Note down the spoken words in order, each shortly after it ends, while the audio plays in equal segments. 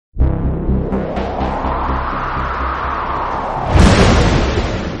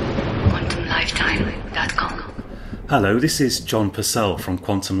Hello, this is John Purcell from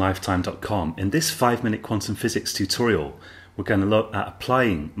quantumlifetime.com. In this 5-minute quantum physics tutorial, we're going to look at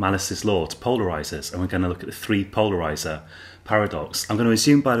applying Malice's law to polarizers, and we're going to look at the three polarizer paradox. I'm going to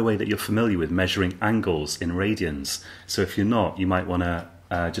assume, by the way, that you're familiar with measuring angles in radians. So if you're not, you might want to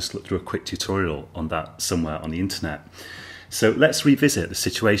just look through a quick tutorial on that somewhere on the internet. So let's revisit the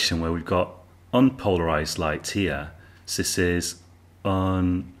situation where we've got unpolarized light here. So this is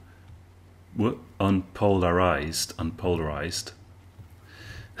unpolarized,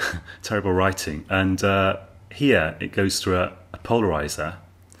 terrible writing, and here it goes through a polarizer,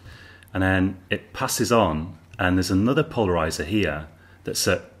 and then it passes on, and there's another polarizer here that's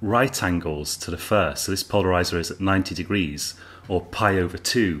at right angles to the first. So this polarizer is at 90 degrees, or pi over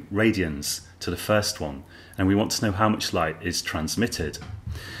 2 radians to the first one, and we want to know how much light is transmitted.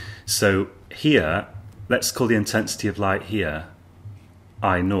 So here, let's call the intensity of light here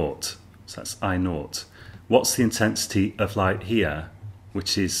I0. So that's I0. What's the intensity of light here,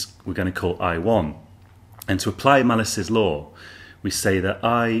 which is we're going to call I1? And to apply Malice's law, we say that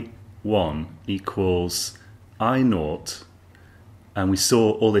I1 equals I0, and we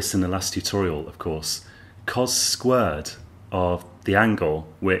saw all this in the last tutorial, of course, cos squared of the angle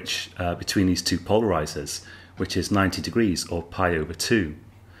which between these two polarizers, which is 90 degrees, or pi over 2.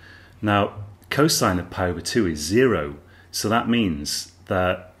 Now, cosine of pi over 2 is 0, so that means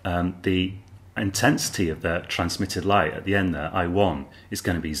that the intensity of the transmitted light at the end there, I1, is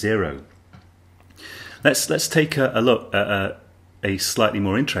going to be 0. Let's take a look at a slightly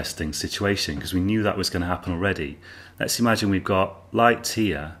more interesting situation, because we knew that was going to happen already. Let's imagine we've got light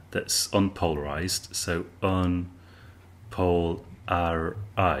here that's unpolarized, so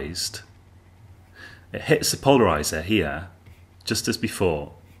unpolarized. It hits the polarizer here, just as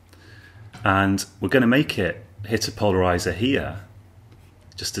before, and we're going to make it hit a polarizer here,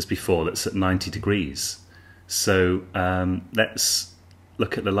 just as before, that's at 90 degrees. So let's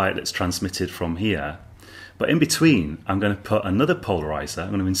look at the light that's transmitted from here. But in between, I'm going to put another polarizer. I'm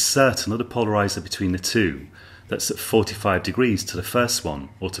going to insert another polarizer between the two that's at 45 degrees to the first one,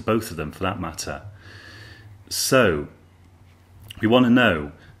 or to both of them for that matter. So we want to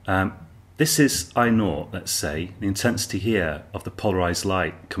know, this is I0, let's say. The intensity here of the polarized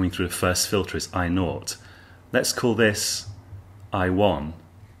light coming through the first filter is I0. Let's call this I1.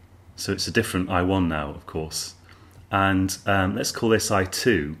 So it's a different I1 now, of course. And let's call this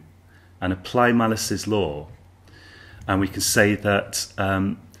I2 and apply Malice's law. And we can say that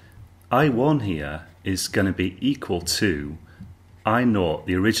I1 here is going to be equal to I0,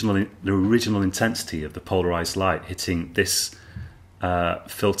 the original intensity of the polarized light hitting this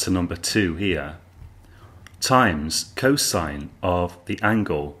filter number 2 here, times cosine of the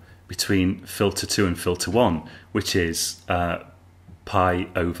angle between filter 2 and filter 1, which is pi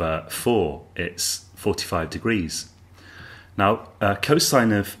over 4. It's 45 degrees. Now,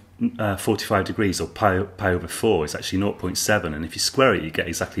 cosine of 45 degrees, or pi over 4, is actually 0.7, and if you square it, you get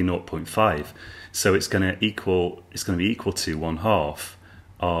exactly 0.5. So it's going to be equal to 1/2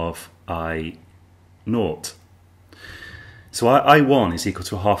 of I0. So I1 is equal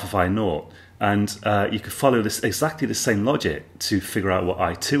to 1/2 of I0. And you could follow this exactly the same logic to figure out what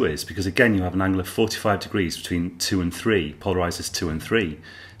I2 is, because again you have an angle of 45 degrees between 2 and 3, polarizers 2 and 3.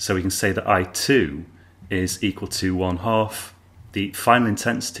 So we can say that I2 is equal to 1/2, the final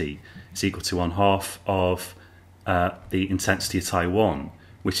intensity is equal to 1/2 of the intensity at I1,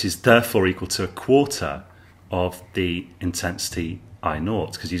 which is therefore equal to 1/4 of the intensity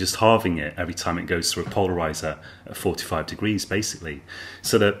I0, because you're just halving it every time it goes through a polarizer at 45 degrees basically.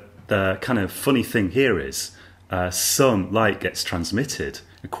 So that the kind of funny thing here is some light gets transmitted,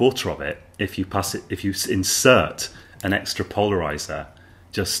 1/4 of it, if you insert an extra polarizer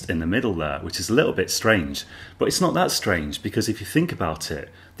just in the middle there, which is a little bit strange. But it's not that strange, because if you think about it,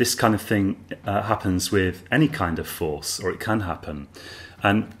 this kind of thing happens with any kind of force, or it can happen.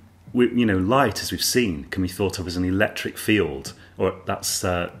 And light, as we've seen, can be thought of as an electric field, or that's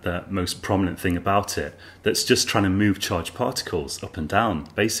the most prominent thing about it, that's just trying to move charged particles up and down,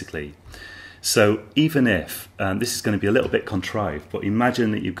 basically. So even if, this is going to be a little bit contrived, but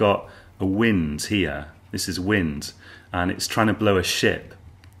imagine that you've got a wind here. This is wind, and it's trying to blow a ship.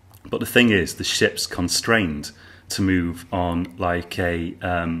 But the thing is, the ship's constrained to move on like a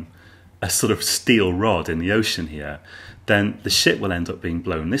sort of steel rod in the ocean here. Then the ship will end up being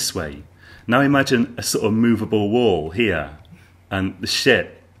blown this way. Now imagine a sort of movable wall here, and the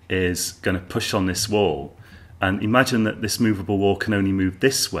ship is going to push on this wall, and imagine that this movable wall can only move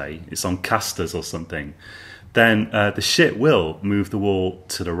this way, it's on casters or something. Then the ship will move the wall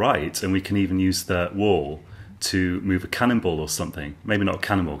to the right, and we can even use the wall to move a cannonball or something. Maybe not a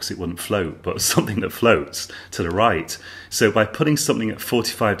cannonball because it wouldn't float, but something that floats to the right. So by putting something at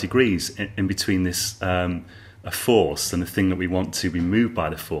 45 degrees in between this a force and the thing that we want to be moved by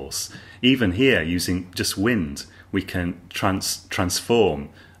the force, even here using just wind, we can transform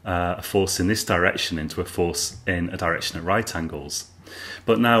a force in this direction into a force in a direction at right angles.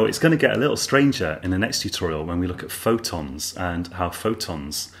 But now it's going to get a little stranger in the next tutorial when we look at photons and how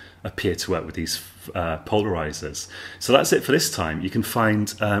photons appear to work with these polarizers. So that's it for this time. You can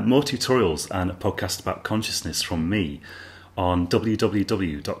find more tutorials and a podcast about consciousness from me on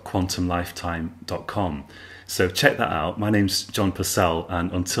www.quantumlifetime.com. So check that out. My name's John Purcell,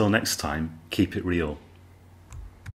 and until next time, keep it real.